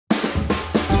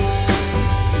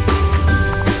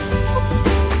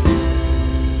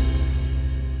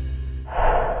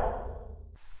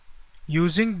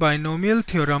Using binomial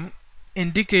theorem,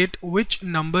 indicate which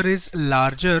number is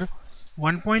larger,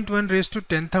 1.1 raised to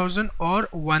 10,000 or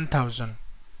 1000.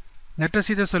 Let us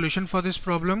see the solution for this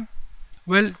problem.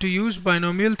 Well, to use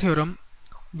binomial theorem,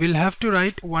 we'll have to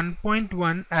write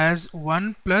 1.1 as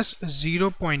 1 plus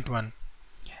 0.1.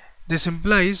 This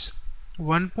implies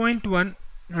 1.1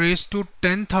 raised to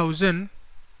 10,000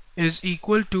 is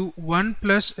equal to 1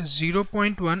 plus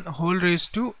 0.1 whole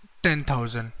raised to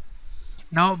 10,000.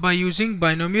 Now by using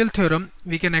binomial theorem,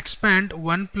 we can expand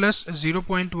 1 plus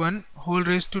 0.1 whole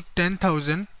raised to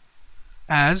 10,000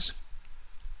 as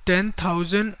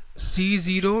 10,000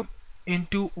 C0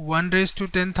 into 1 raised to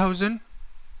 10,000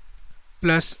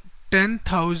 plus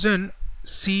 10,000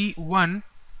 C1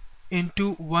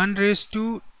 into 1 raised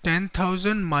to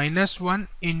 10,000 minus 1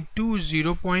 into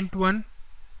 0.1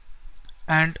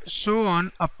 and so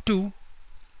on up to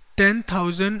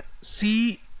 10,000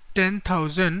 C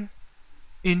 10,000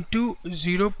 into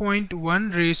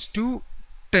 0.1 raised to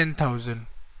 10,000.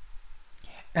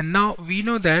 And now we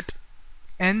know that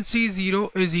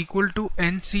NC0 is equal to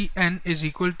NCN is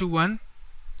equal to 1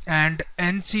 and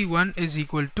NC1 is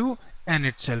equal to n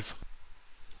itself.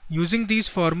 Using these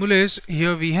formulas,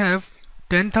 here we have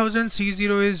 10,000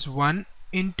 C0 is 1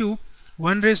 into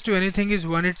 1 raised to anything is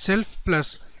 1 itself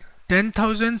plus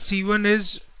 10,000 C1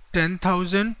 is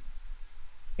 10,000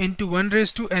 into 1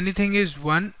 raised to anything is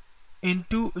 1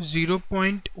 into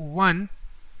 0.1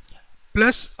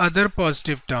 plus other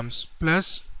positive terms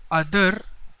plus other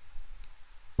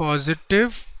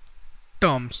positive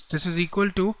terms. This is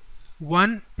equal to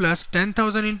 1 plus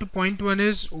 10,000 into 0.1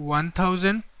 is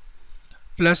 1,000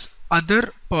 plus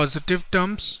other positive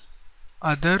terms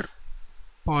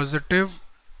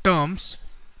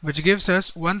which gives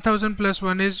us 1,000 plus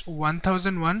 1 is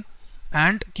 1,001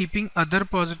 and keeping other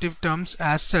positive terms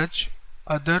as such,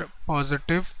 other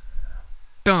positive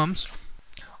terms,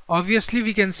 obviously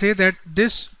we can say that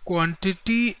this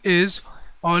quantity is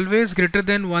always greater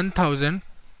than 1,000,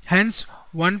 hence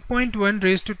 1.1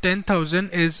 raised to 10,000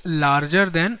 is larger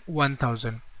than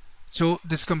 1,000. So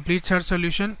this completes our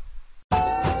solution.